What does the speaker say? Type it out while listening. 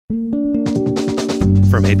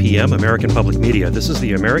From APM, American Public Media, this is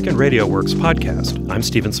the American Radio Works podcast. I'm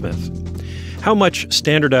Stephen Smith. How much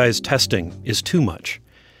standardized testing is too much?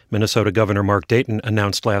 Minnesota Governor Mark Dayton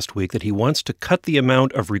announced last week that he wants to cut the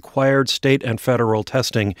amount of required state and federal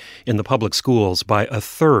testing in the public schools by a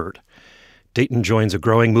third. Dayton joins a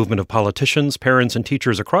growing movement of politicians, parents, and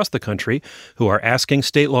teachers across the country who are asking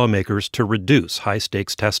state lawmakers to reduce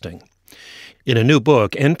high-stakes testing. In a new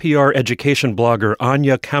book, NPR education blogger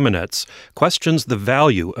Anya Kamenetz questions the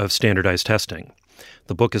value of standardized testing.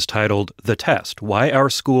 The book is titled The Test: Why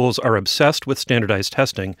Our Schools Are Obsessed with Standardized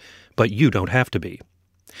Testing, But You Don't Have to Be.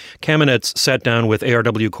 Kamenetz sat down with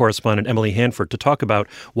ARW correspondent Emily Hanford to talk about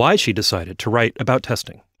why she decided to write about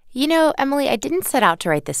testing. You know, Emily, I didn't set out to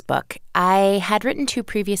write this book. I had written 2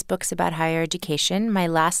 previous books about higher education. My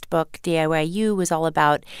last book, DIYU, was all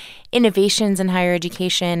about innovations in higher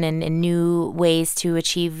education and new ways to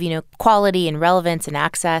achieve, quality and relevance and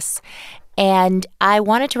access. And I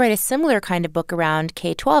wanted to write a similar kind of book around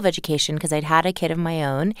K-12 education because I'd had a kid of my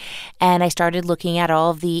own. And I started looking at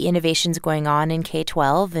all of the innovations going on in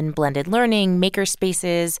K-12 and blended learning, maker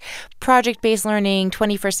spaces, project-based learning,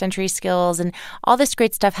 21st century skills, and all this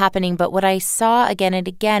great stuff happening. But what I saw again and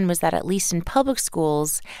again was that at least in public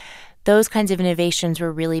schools, those kinds of innovations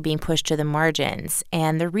were really being pushed to the margins.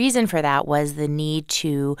 And the reason for that was the need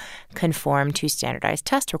to conform to standardized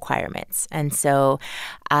test requirements. And so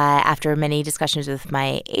after many discussions with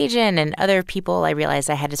my agent and other people, I realized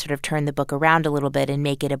I had to sort of turn the book around a little bit and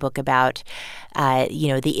make it a book about,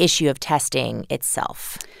 the issue of testing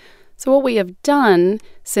itself. So what we have done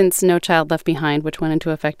since No Child Left Behind, which went into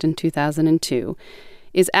effect in 2002,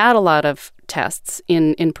 is add a lot of tests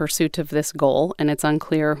in pursuit of this goal, and it's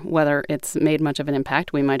unclear whether it's made much of an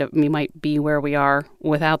impact. We might be where we are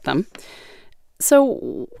without them.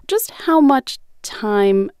 So just how much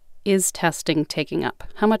time is testing taking up?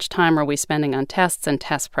 How much time are we spending on tests and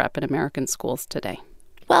test prep in American schools today?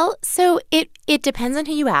 Well, so it depends on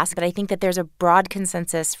who you ask, but I think that there's a broad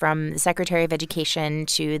consensus from the Secretary of Education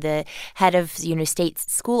to the head of, state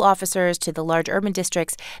school officers to the large urban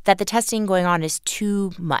districts that the testing going on is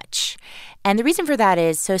too much. And the reason for that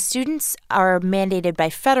is so students are mandated by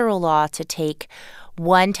federal law to take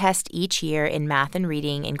 1 test each year in math and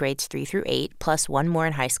reading in grades 3 through 8, plus 1 more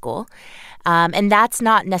in high school. And that's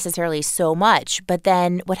not necessarily so much. But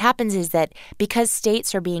then what happens is that because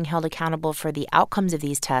states are being held accountable for the outcomes of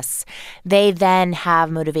these tests, they then have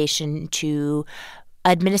motivation to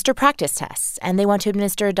administer practice tests, and they want to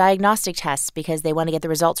administer diagnostic tests because they want to get the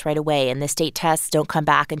results right away, and the state tests don't come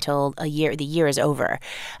back until the year is over.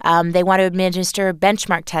 They want to administer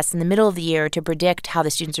benchmark tests in the middle of the year to predict how the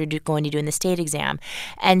students are going to do in the state exam.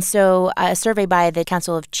 And so a survey by the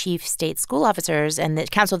Council of Chief State School Officers and the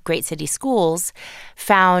Council of Great City Schools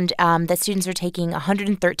found that students are taking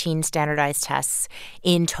 113 standardized tests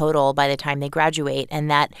in total by the time they graduate, and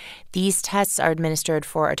that these tests are administered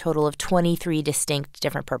for a total of 23 distinct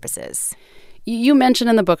different purposes. You mentioned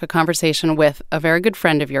in the book a conversation with a very good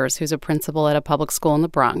friend of yours who's a principal at a public school in the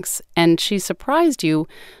Bronx, and she surprised you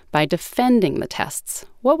by defending the tests.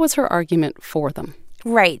 What was her argument for them?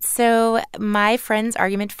 Right. So my friend's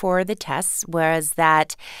argument for the tests was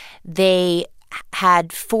that they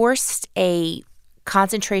had forced a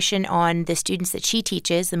concentration on the students that she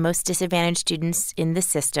teaches, the most disadvantaged students in the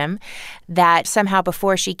system, that somehow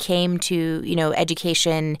before she came to,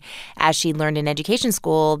 education as she learned in education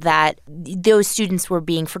school, that those students were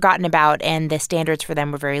being forgotten about and the standards for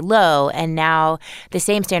them were very low. And now the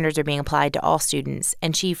same standards are being applied to all students.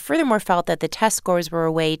 And she furthermore felt that the test scores were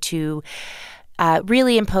a way to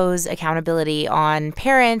really impose accountability on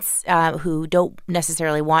parents who don't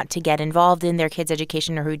necessarily want to get involved in their kids'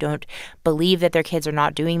 education or who don't believe that their kids are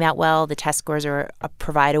not doing that well. The test scores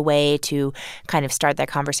provide a way to kind of start that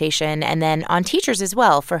conversation. And then on teachers as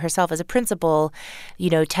well, for herself as a principal,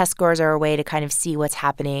 test scores are a way to kind of see what's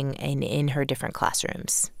happening in her different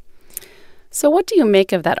classrooms. So what do you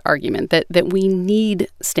make of that argument that we need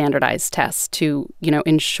standardized tests to,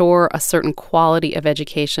 ensure a certain quality of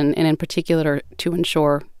education and in particular to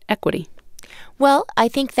ensure equity? Well, I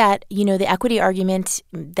think that, the equity argument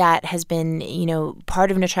that has been,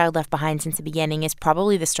 part of No Child Left Behind since the beginning is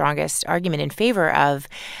probably the strongest argument in favor of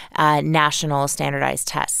national standardized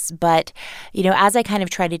tests. But, as I kind of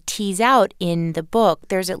try to tease out in the book,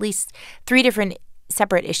 there's at least 3 different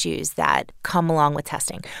separate issues that come along with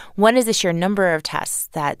testing. One is the sheer number of tests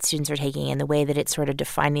that students are taking and the way that it's sort of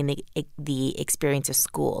defining the experience of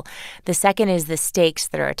school. The second is the stakes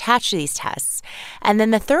that are attached to these tests. And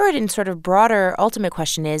then the third and sort of broader ultimate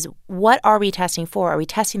question is, what are we testing for? Are we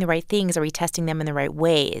testing the right things? Are we testing them in the right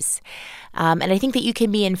ways? And I think that you can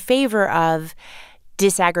be in favor of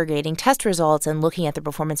disaggregating test results and looking at the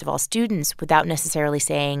performance of all students without necessarily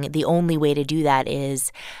saying the only way to do that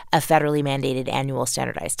is a federally mandated annual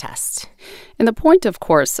standardized test. And the point, of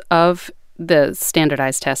course, of the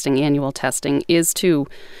standardized testing, annual testing, is to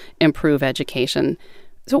improve education.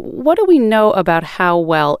 So what do we know about how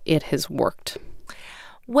well it has worked?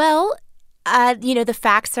 Well, the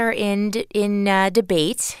facts are in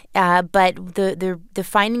debate, but the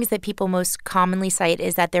findings that people most commonly cite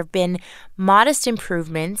is that there have been modest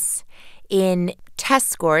improvements in test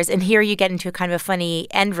scores. And here you get into a kind of a funny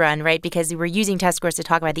end run, right? Because we're using test scores to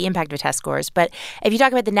talk about the impact of test scores. But if you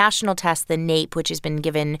talk about the national test, the NAEP, which has been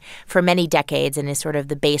given for many decades and is sort of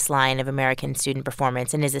the baseline of American student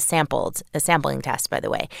performance and is a sampling test, by the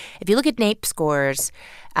way. If you look at NAEP scores,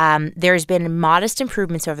 there's been modest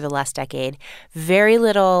improvements over the last decade, very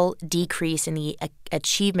little decrease in the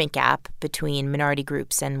achievement gap between minority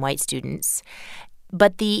groups and white students.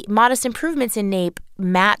 But the modest improvements in NAEP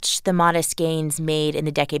match the modest gains made in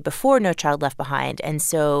the decade before No Child Left Behind. And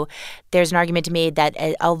so there's an argument to be made that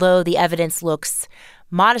although the evidence looks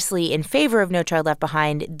modestly in favor of No Child Left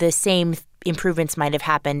Behind, the same improvements might have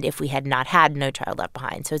happened if we had not had No Child Left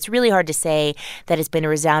Behind. So it's really hard to say that it's been a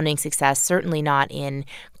resounding success, certainly not in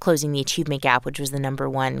closing the achievement gap, which was the number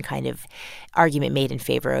one kind of argument made in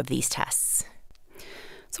favor of these tests.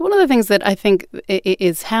 So one of the things that I think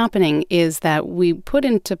is happening is that we put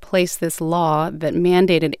into place this law that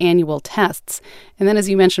mandated annual tests. And then, as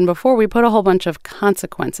you mentioned before, we put a whole bunch of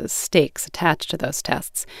consequences, stakes attached to those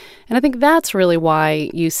tests. And I think that's really why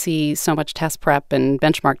you see so much test prep and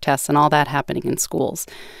benchmark tests and all that happening in schools.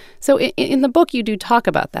 So in the book, you do talk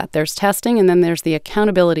about that. There's testing, and then there's the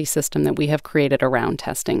accountability system that we have created around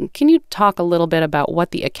testing. Can you talk a little bit about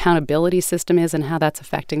what the accountability system is and how that's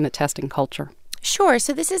affecting the testing culture? Sure.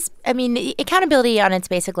 So this is, accountability on its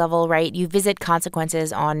basic level, right? You visit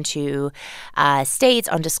consequences onto states,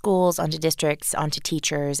 onto schools, onto districts, onto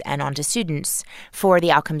teachers, and onto students for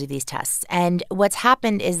the outcomes of these tests. And what's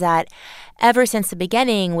happened is that ever since the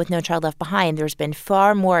beginning with No Child Left Behind, there's been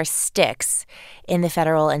far more sticks in the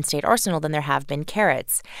federal and state arsenal than there have been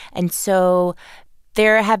carrots. And so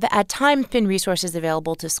there have at times been resources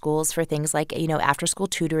available to schools for things like, after-school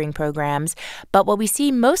tutoring programs. But what we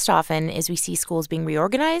see most often is we see schools being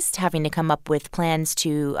reorganized, having to come up with plans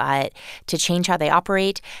to change how they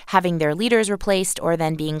operate, having their leaders replaced, or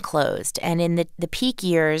then being closed. And in the peak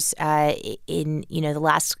years, in the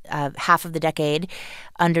last half of the decade,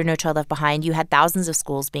 under No Child Left Behind, you had thousands of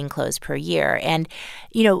schools being closed per year. And,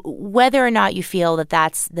 whether or not you feel that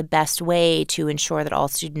that's the best way to ensure that all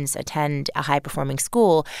students attend a high-performing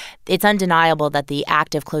school, it's undeniable that the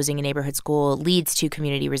act of closing a neighborhood school leads to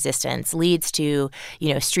community resistance, leads to,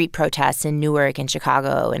 street protests in Newark and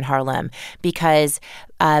Chicago and Harlem, because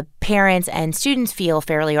parents and students feel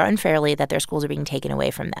fairly or unfairly that their schools are being taken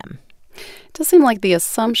away from them. It does seem like the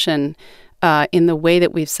assumption in the way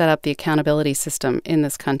that we've set up the accountability system in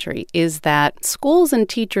this country is that schools and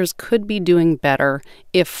teachers could be doing better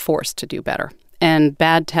if forced to do better. And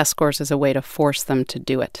bad test scores is a way to force them to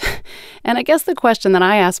do it. And I guess the question that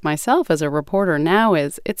I ask myself as a reporter now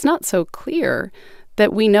is, it's not so clear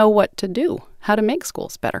that we know what to do, how to make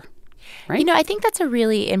schools better. Right? I think that's a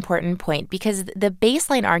really important point, because the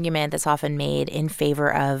baseline argument that's often made in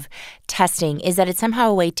favor of testing is that it's somehow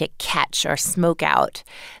a way to catch or smoke out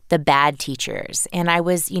the bad teachers. And I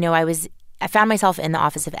found myself in the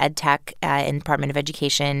Office of Ed Tech in the Department of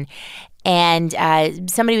Education, and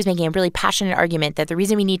somebody was making a really passionate argument that the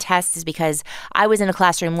reason we need tests is because I was in a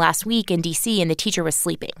classroom last week in D.C. and the teacher was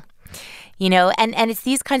sleeping. And it's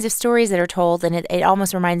these kinds of stories that are told, and it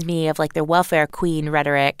almost reminds me of like the welfare queen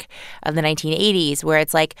rhetoric of the 1980s, where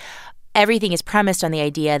it's like everything is premised on the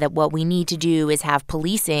idea that what we need to do is have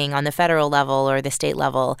policing on the federal level or the state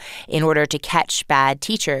level in order to catch bad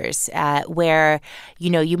teachers, where,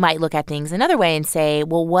 you might look at things another way and say,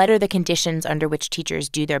 well, what are the conditions under which teachers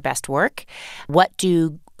do their best work? What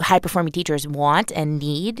do high-performing teachers want and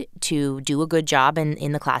need to do a good job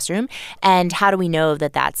in the classroom? And how do we know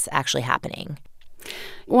that that's actually happening?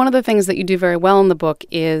 One of the things that you do very well in the book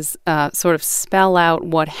is sort of spell out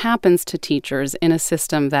what happens to teachers in a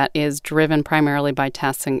system that is driven primarily by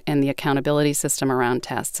tests and the accountability system around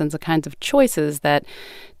tests, and the kinds of choices that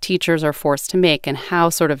teachers are forced to make and how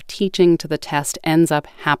sort of teaching to the test ends up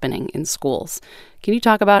happening in schools. Can you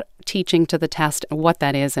talk about teaching to the test, what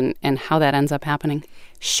that is, and how that ends up happening?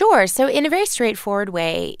 Sure. So in a very straightforward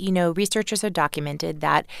way, researchers have documented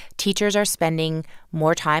that teachers are spending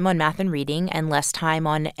more time on math and reading and less time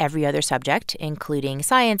on every other subject, including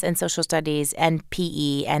science and social studies and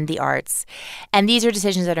PE and the arts. And these are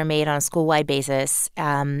decisions that are made on a school-wide basis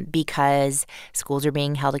because schools are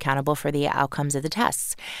being held accountable for the outcomes of the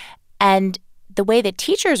tests. And the way that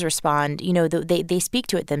teachers respond, they speak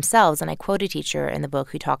to it themselves. And I quote a teacher in the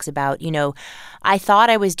book who talks about, I thought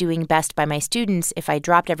I was doing best by my students if I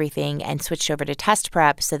dropped everything and switched over to test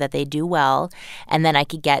prep so that they do well. And then I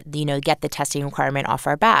could get the testing requirement off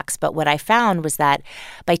our backs. But what I found was that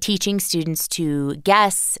by teaching students to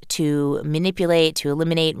guess, to manipulate, to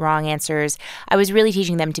eliminate wrong answers, I was really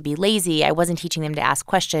teaching them to be lazy. I wasn't teaching them to ask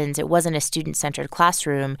questions. It wasn't a student-centered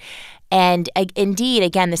classroom. And indeed,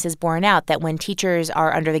 again, this is borne out that when teachers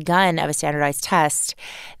are under the gun of a standardized test,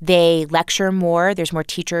 they lecture more. There's more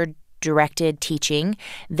teacher-directed teaching.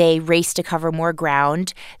 They race to cover more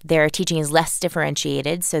ground. Their teaching is less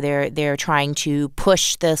differentiated, so they're trying to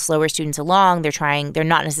push the slower students along. They're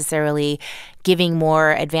not necessarily giving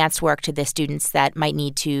more advanced work to the students that might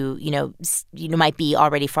need to, might be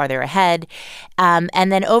already farther ahead.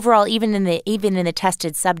 And then overall, even in the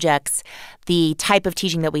tested subjects, the type of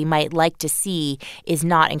teaching that we might like to see is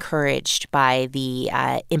not encouraged by the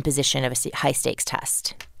imposition of a high-stakes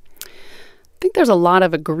test. I think there's a lot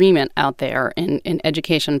of agreement out there in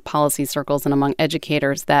education policy circles and among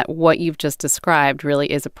educators that what you've just described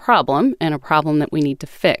really is a problem, and a problem that we need to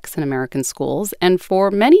fix in American schools. And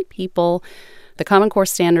for many people, the Common Core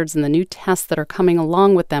standards and the new tests that are coming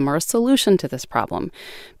along with them are a solution to this problem,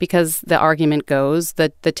 because the argument goes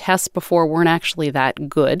that the tests before weren't actually that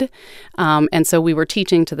good. And so we were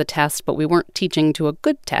teaching to the test, but we weren't teaching to a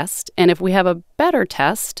good test. And if we have a better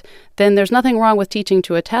test, then there's nothing wrong with teaching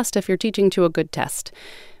to a test if you're teaching to a good test.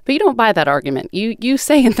 But you don't buy that argument. You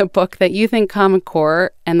say in the book that you think Common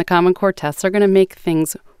Core and the Common Core tests are going to make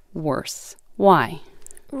things worse. Why?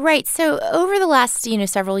 Right. So over the last,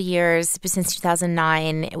 several years, since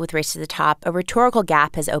 2009, with Race to the Top, a rhetorical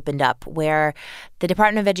gap has opened up where the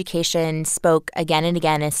Department of Education spoke again and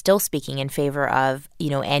again, and still speaking in favor of,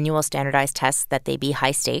 annual standardized tests, that they be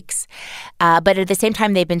high stakes. But at the same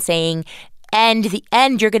time, they've been saying,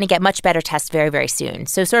 and you're going to get much better tests very, very soon.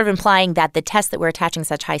 So sort of implying that the tests that we're attaching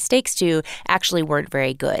such high stakes to actually weren't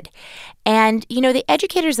very good. And, the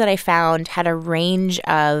educators that I found had a range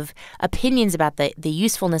of opinions about the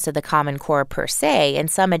usefulness of the Common Core per se.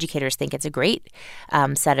 And some educators think it's a great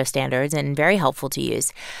set of standards and very helpful to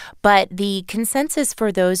use. But the consensus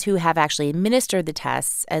for those who have actually administered the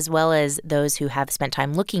tests, as well as those who have spent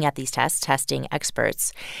time looking at these tests, testing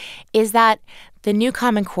experts, is that the new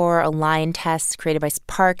Common Core aligned tests created by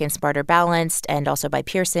Park and Smarter Balanced, and also by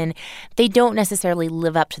Pearson, they don't necessarily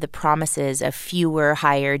live up to the promises of fewer,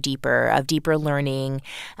 higher, deeper, of deeper learning,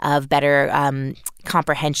 of better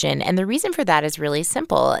comprehension. And the reason for that is really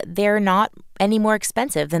simple. They're not any more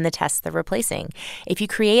expensive than the tests they're replacing. If you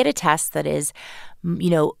create a test that is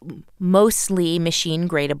mostly machine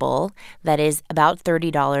gradable, that is about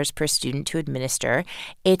 $30 per student to administer,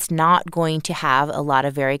 it's not going to have a lot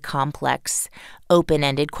of very complex,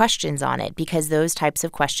 open-ended questions on it, because those types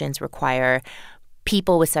of questions require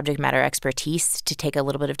people with subject matter expertise to take a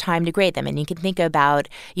little bit of time to grade them. And you can think about,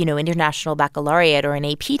 international baccalaureate or an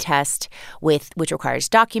AP test which requires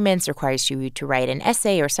documents, requires you to write an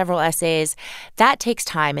essay or several essays. That takes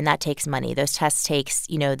time and that takes money. Those tests they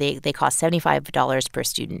cost $75 per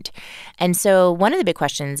student. And so one of the big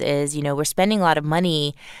questions is, we're spending a lot of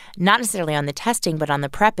money, not necessarily on the testing, but on the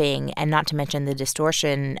prepping, and not to mention the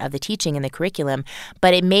distortion of the teaching and the curriculum.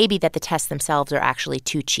 But it may be that the tests themselves are actually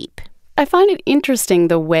too cheap. I find it interesting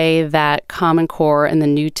the way that Common Core and the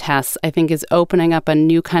new tests, I think, is opening up a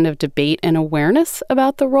new kind of debate and awareness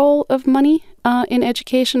about the role of money in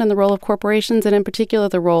education and the role of corporations, and in particular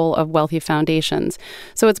the role of wealthy foundations.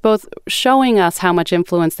 So it's both showing us how much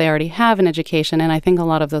influence they already have in education, and I think a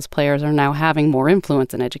lot of those players are now having more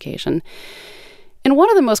influence in education. And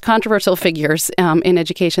one of the most controversial figures in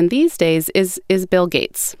education these days is Bill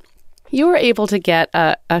Gates. You were able to get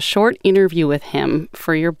a short interview with him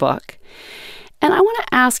for your book. And I want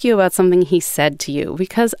to ask you about something he said to you,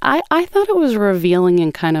 because I thought it was revealing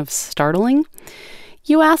and kind of startling.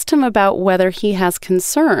 You asked him about whether he has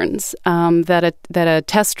concerns that a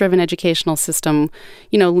test-driven educational system,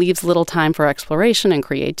 leaves little time for exploration and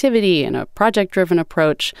creativity and a project-driven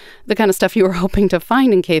approach, the kind of stuff you were hoping to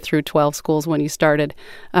find in K-12 schools when you started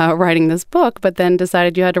writing this book, but then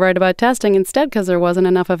decided you had to write about testing instead because there wasn't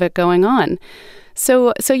enough of it going on.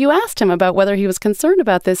 So you asked him about whether he was concerned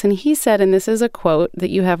about this, and he said, and this is a quote that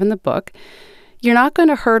you have in the book, You're not going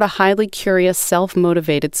to hurt a highly curious,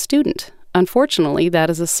 self-motivated student. Unfortunately, that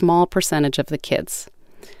is a small percentage of the kids.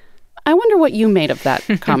 I wonder what you made of that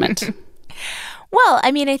comment. Well,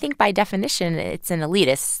 I mean, I think by definition, it's an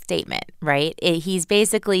elitist statement, right? He's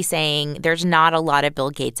basically saying there's not a lot of Bill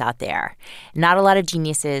Gates out there, not a lot of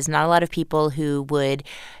geniuses, not a lot of people who would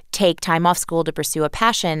take time off school to pursue a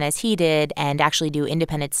passion as he did and actually do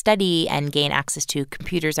independent study and gain access to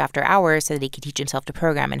computers after hours so that he could teach himself to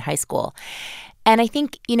program in high school. And I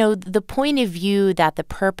think, the point of view that the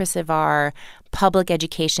purpose of our public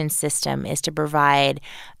education system is to provide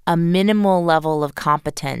a minimal level of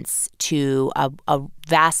competence to a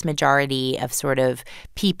vast majority of sort of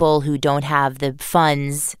people who don't have the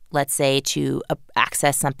funds, let's say, to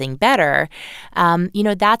access something better,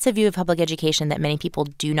 that's a view of public education that many people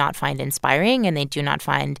do not find inspiring and they do not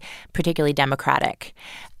find particularly democratic.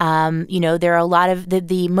 There are a lot of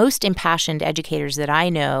the most impassioned educators that I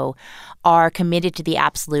know are committed to the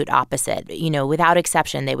absolute opposite. Without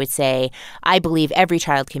exception, they would say, I believe every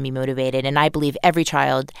child can be motivated, and I believe every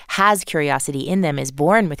child has curiosity in them, is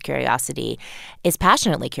born with curiosity, is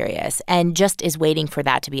passionately curious, and just is waiting for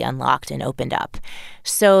that to be unlocked and opened up.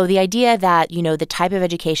 So the idea that, the type of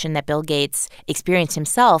education that Bill Gates experienced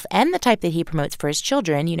himself and the type that he promotes for his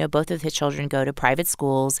children, both of his children go to private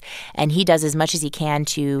schools, and he does as much as he can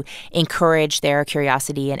to encourage their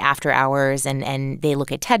curiosity and after hours, and they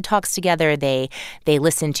look at TED Talks together. They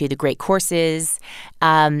listen to the great courses,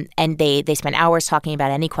 and they spend hours talking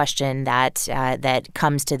about any question that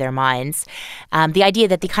comes to their minds. The idea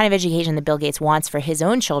that the kind of education that Bill Gates wants for his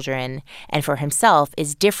own children and for himself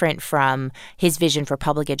is different from his vision for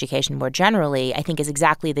public education more generally, I think is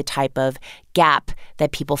exactly the type of gap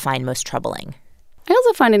that people find most troubling. I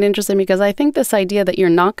also find it interesting because I think this idea that you're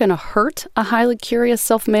not going to hurt a highly curious,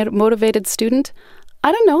 self-motivated student,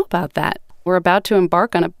 I don't know about that. We're about to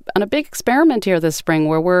embark on a big experiment here this spring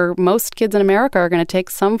where most kids in America are going to take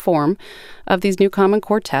some form of these new Common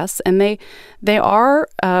Core tests, and they are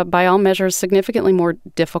by all measures significantly more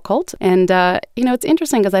difficult. And it's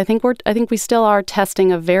interesting because I think we still are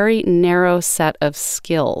testing a very narrow set of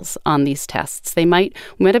skills on these tests. They might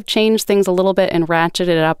have changed things a little bit and ratcheted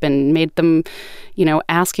it up and made them,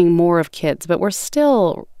 asking more of kids, but we're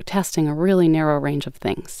still testing a really narrow range of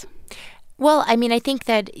things. Well, I mean, I think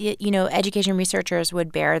that, education researchers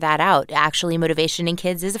would bear that out. Actually, motivation in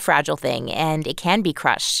kids is a fragile thing, and it can be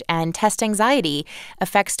crushed. And test anxiety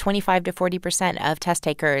affects 25 to 40% of test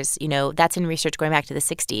takers. That's in research going back to the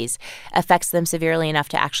 60s, affects them severely enough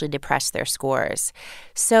to actually depress their scores.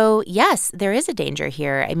 So, yes, there is a danger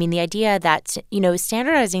here. I mean, the idea that,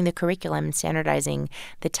 standardizing the curriculum and standardizing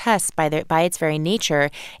the tests by its very nature,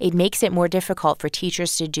 it makes it more difficult for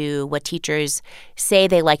teachers to do what teachers say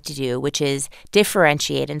they like to do, which is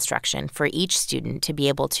differentiate instruction for each student to be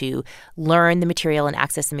able to learn the material and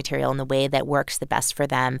access the material in the way that works the best for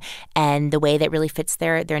them and the way that really fits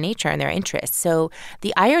their nature and their interests. So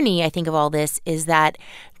the irony, I think, of all this is that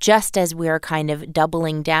just as we're kind of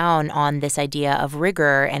doubling down on this idea of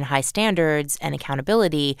rigor and high standards and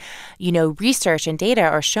accountability, research and data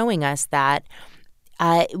are showing us that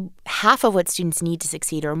half of what students need to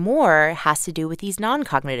succeed or more has to do with these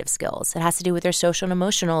non-cognitive skills. It has to do with their social and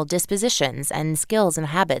emotional dispositions and skills and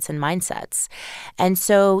habits and mindsets. And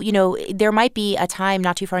so, there might be a time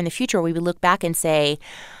not too far in the future where we would look back and say,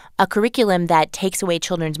 a curriculum that takes away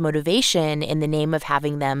children's motivation in the name of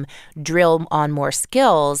having them drill on more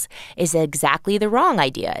skills is exactly the wrong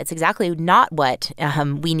idea. It's exactly not what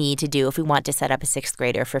we need to do if we want to set up a sixth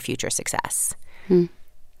grader for future success.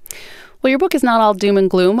 Well, your book is not all doom and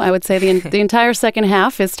gloom. I would say the entire second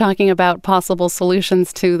half is talking about possible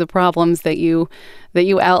solutions to the problems that you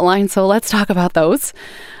outline. So let's talk about those.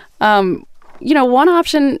 One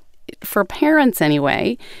option for parents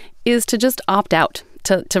anyway is to just opt out,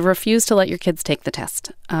 to refuse to let your kids take the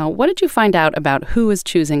test. What did you find out about who is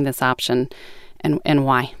choosing this option and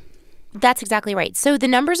why? That's exactly right. So the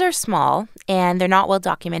numbers are small, and they're not well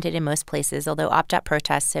documented in most places, although opt-out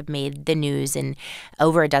protests have made the news in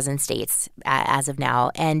over a dozen states as of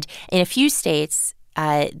now. And in a few states,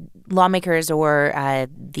 lawmakers or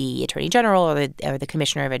the Attorney General or the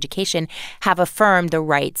Commissioner of Education have affirmed the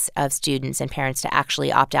rights of students and parents to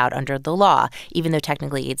actually opt out under the law, even though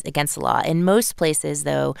technically it's against the law. In most places,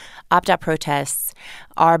 though, opt-out protests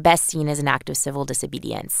are best seen as an act of civil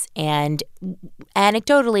disobedience. And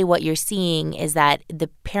anecdotally, what you're seeing is that the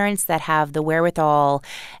parents that have the wherewithal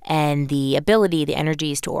and the ability, the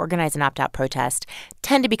energies to organize an opt-out protest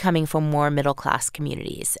tend to be coming from more middle-class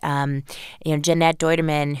communities. Jeanette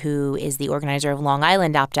Deuterman, who is the organizer of Long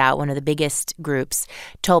Island Opt-Out, one of the biggest groups,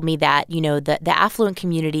 told me that, the affluent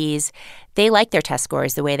communities, they like their test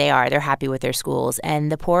scores the way they are. They're happy with their schools.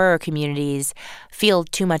 And the poorer communities feel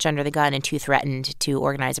too much under the gun and too threatened to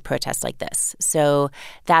organize a protest like this. So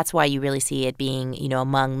that's why you really see it being,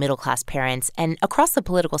 among middle-class parents. And across the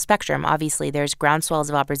political spectrum, obviously, there's groundswells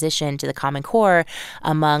of opposition to the Common Core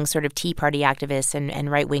among sort of Tea Party activists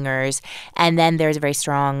and right-wingers. And then there's a very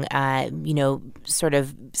strong, sort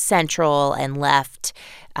of central and left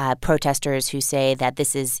protesters who say that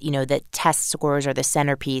this is, that test scores are the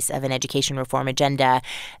centerpiece of an education reform agenda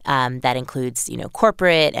that includes,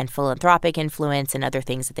 corporate and philanthropic influence and other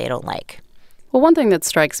things that they don't like. Well, one thing that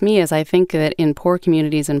strikes me is I think that in poor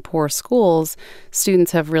communities and poor schools,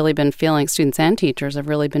 students and teachers have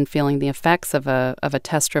really been feeling the effects of a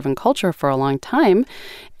test-driven culture for a long time.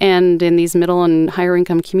 And in these middle and higher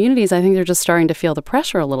income communities, I think they're just starting to feel the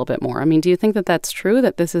pressure a little bit more. I mean, do you think that that's true,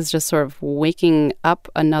 that this is just sort of waking up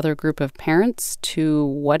another group of parents to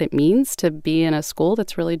what it means to be in a school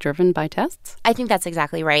that's really driven by tests? I think that's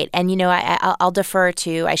exactly right. And, I'll defer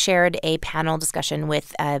to, I shared a panel discussion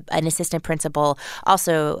with an assistant principal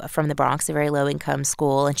also from the Bronx, a very low-income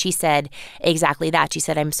school, and she said exactly that. She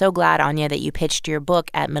said, I'm so glad, Anya, that you pitched your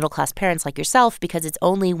book at middle-class parents like yourself, because it's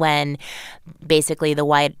only when basically the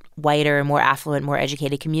whiter, more affluent, more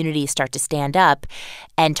educated communities start to stand up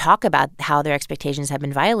and talk about how their expectations have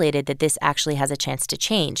been violated that this actually has a chance to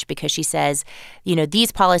change. Because she says,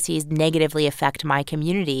 these policies negatively affect my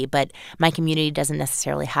community, but my community doesn't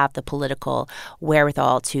necessarily have the political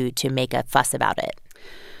wherewithal to make a fuss about it.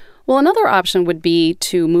 Well, another option would be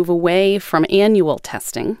to move away from annual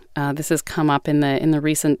testing. This has come up in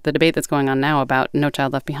the debate that's going on now about No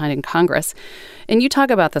Child Left Behind in Congress. And you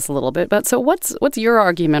talk about this a little bit, but so what's your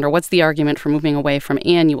argument, or what's the argument for moving away from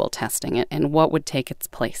annual testing, and what would take its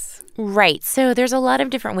place? Right. So there's a lot of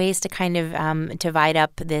different ways to kind of divide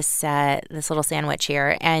up this little sandwich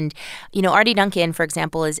here. And, Artie Duncan, for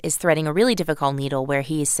example, is threading a really difficult needle where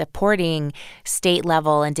he's supporting state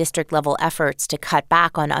level and district level efforts to cut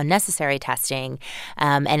back on unnecessary testing,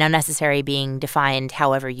 and unnecessary being defined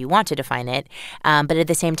however you want to define it. But at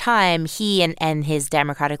the same time, he and his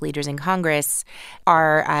Democratic leaders in Congress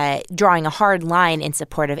are drawing a hard line in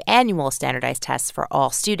support of annual standardized tests for all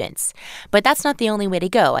students. But that's not the only way to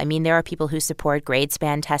go. I mean, there are people who support grade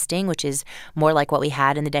span testing, which is more like what we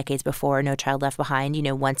had in the decades before No Child Left Behind,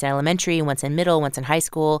 once in elementary, once in middle, once in high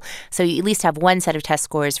school. So you at least have one set of test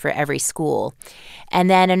scores for every school. And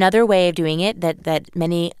then another way of doing it that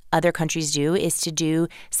many other countries do is to do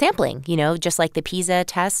sampling, just like the PISA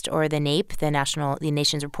test or the NAEP, the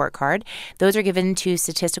Nations Report Card. Those are given to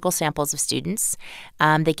statistical samples of students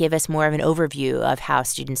that give us more of an overview of how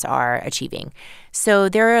students are achieving. So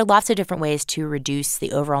there are lots of different ways to reduce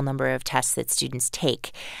the overall number of tests that students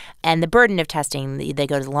take. And the burden of testing that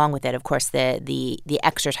goes along with it, of course, the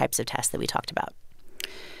extra types of tests that we talked about.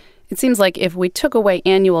 It seems like if we took away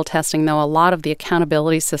annual testing, though, a lot of the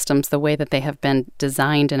accountability systems, the way that they have been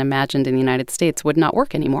designed and imagined in the United States, would not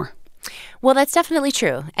work anymore. Well, that's definitely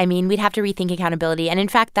true. I mean, we'd have to rethink accountability. And in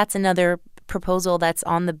fact, that's another proposal that's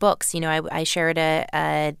on the books. I shared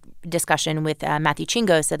a discussion with Matthew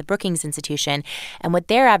Chingos at the Brookings Institution, and what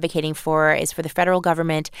they're advocating for is for the federal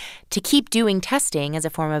government to keep doing testing as a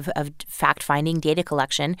form of fact-finding, data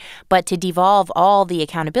collection, but to devolve all the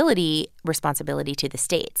accountability responsibility to the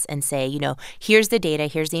states and say, here's the data,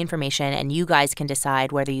 here's the information, and you guys can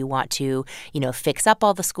decide whether you want to, fix up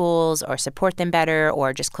all the schools or support them better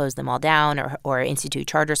or just close them all down or institute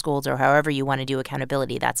charter schools or however you want to do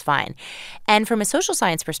accountability, that's fine. And from a social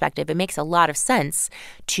science perspective, it makes a lot of sense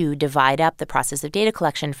to divide up the process of data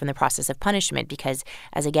collection from the process of punishment because,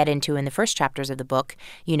 as I get into in the first chapters of the book,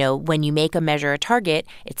 when you make a measure a target,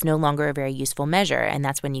 it's no longer a very useful measure. And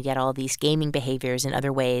that's when you get all these gaming behaviors and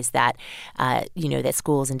other ways that, that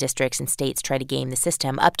schools and districts and states try to game the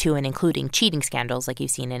system up to and including cheating scandals like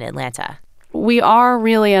you've seen in Atlanta. We are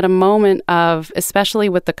really at a moment of, especially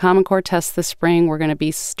with the Common Core tests this spring, we're going to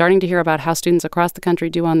be starting to hear about how students across the country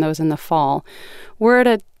do on those in the fall. We're at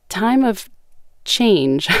a time of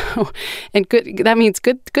change, and that means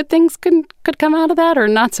good things could come out of that, or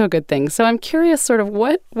not so good things. So I'm curious, sort of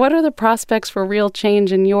what are the prospects for real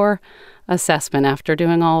change in your assessment after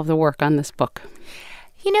doing all of the work on this book?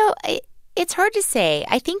 It's hard to say.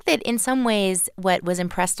 I think that in some ways, what was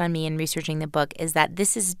impressed on me in researching the book is that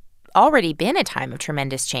this has already been a time of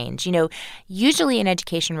tremendous change. Usually in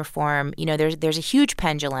education reform, there's a huge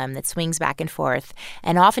pendulum that swings back and forth,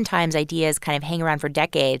 and oftentimes ideas kind of hang around for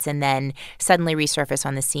decades and then suddenly resurface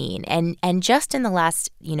on the scene. And just in the last,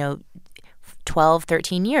 12,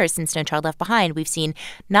 13 years since No Child Left Behind, we've seen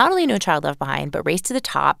not only No Child Left Behind, but Race to the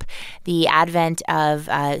Top, the advent of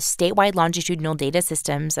statewide longitudinal data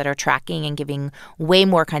systems that are tracking and giving way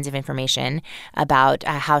more kinds of information about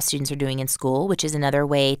how students are doing in school, which is another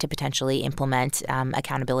way to potentially implement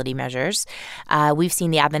accountability measures. We've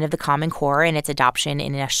seen the advent of the Common Core and its adoption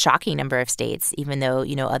in a shocking number of states, even though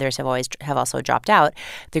others have also dropped out.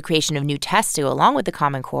 The creation of new tests to go along with the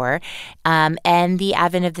Common Core, and the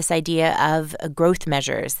advent of this idea of growth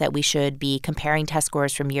measures, that we should be comparing test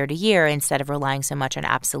scores from year to year instead of relying so much on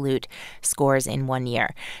absolute scores in one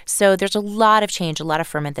year. So there's a lot of change, a lot of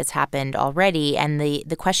ferment that's happened already, and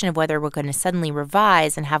the question of whether we're going to suddenly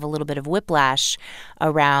revise and have a little bit of whiplash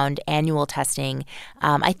around annual testing,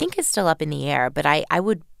 I think is still up in the air. But I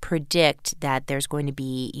would predict that there's going to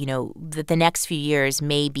be, that the next few years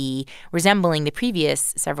may be resembling the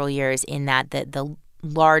previous several years in that the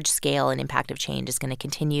large scale and impact of change is going to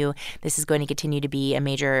continue. This is going to continue to be a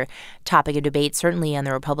major topic of debate, certainly on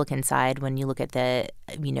the Republican side when you look at the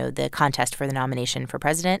contest for the nomination for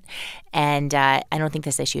president. And I don't think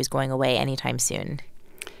this issue is going away anytime soon.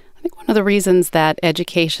 I think one of the reasons that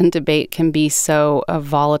education debate can be so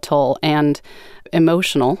volatile and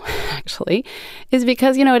emotional, actually, is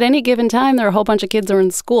because, at any given time, there are a whole bunch of kids who are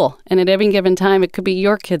in school. And at any given time, it could be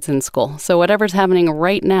your kids in school. So whatever's happening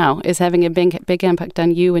right now is having a big impact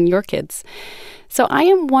on you and your kids. So I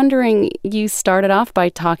am wondering, you started off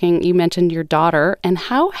by you mentioned your daughter, and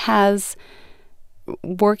how has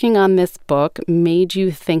working on this book made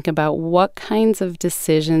you think about what kinds of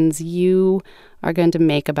decisions you are going to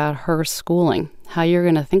make about her schooling, how you're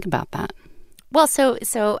going to think about that? Well, so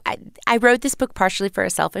I wrote this book partially for a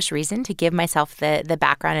selfish reason, to give myself the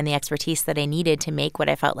background and the expertise that I needed to make what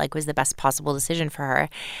I felt like was the best possible decision for her.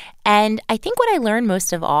 And I think what I learned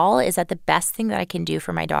most of all is that the best thing that I can do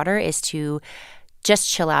for my daughter is to just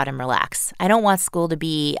chill out and relax. I don't want school to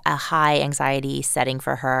be a high anxiety setting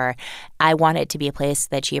for her. I want it to be a place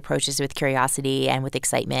that she approaches with curiosity and with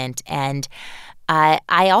excitement. And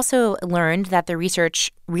I also learned that the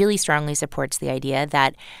research really strongly supports the idea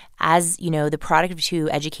that as, the product of two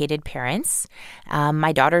educated parents,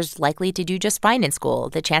 my daughter's likely to do just fine in school.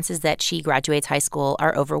 The chances that she graduates high school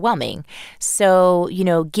are overwhelming. So,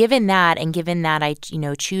 given that, and given that I,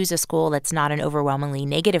 choose a school that's not an overwhelmingly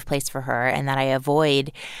negative place for her, and that I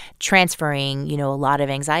avoid transferring, a lot of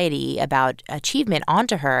anxiety about achievement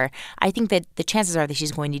onto her, I think that the chances are that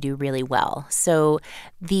she's going to do really well. So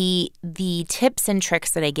the tips and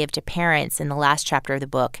tricks that I give to parents in the last chapter of the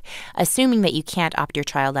book, assuming that you can't opt your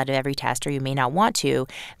child out of every test, or you may not want to,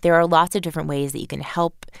 there are lots of different ways that you can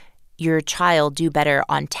help your child do better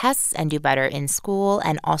on tests and do better in school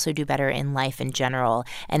and also do better in life in general.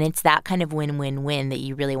 And it's that kind of win-win-win that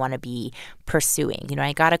you really want to be pursuing.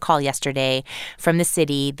 I got a call yesterday from the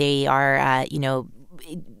city. They are,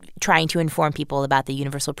 trying to inform people about the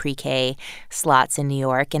universal pre-K slots in New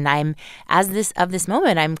York. And I'm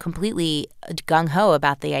completely gung-ho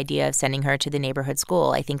about the idea of sending her to the neighborhood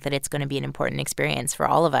school. I think that it's going to be an important experience for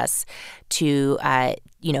all of us to,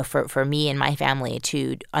 for me and my family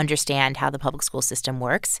to understand how the public school system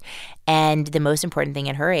works. And the most important thing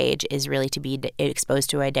at her age is really to be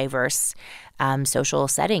exposed to a diverse social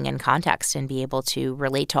setting and context and be able to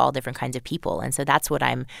relate to all different kinds of people. And so that's what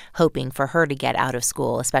I'm hoping for her to get out of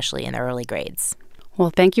school, especially in the early grades.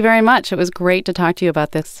 Well, thank you very much. It was great to talk to you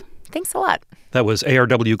about this. Thanks a lot. That was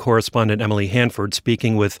ARW correspondent Emily Hanford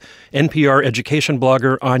speaking with NPR education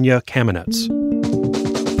blogger Anya Kamenetz.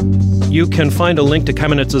 You can find a link to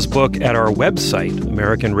Kamenitz's book at our website,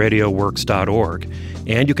 AmericanRadioWorks.org.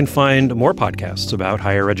 And you can find more podcasts about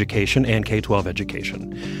higher education and K-12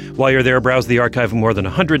 education. While you're there, browse the archive of more than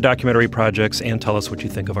 100 documentary projects and tell us what you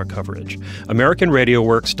think of our coverage.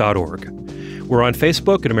 AmericanRadioWorks.org. We're on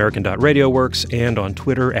Facebook at American.RadioWorks and on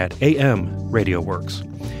Twitter at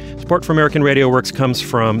AMRadioWorks. Support for American Radio Works comes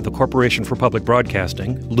from the Corporation for Public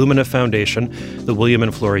Broadcasting, Lumina Foundation, the William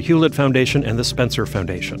and Flora Hewlett Foundation, and the Spencer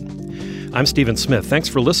Foundation. I'm Stephen Smith. Thanks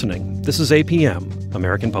for listening. This is APM,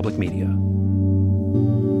 American Public Media.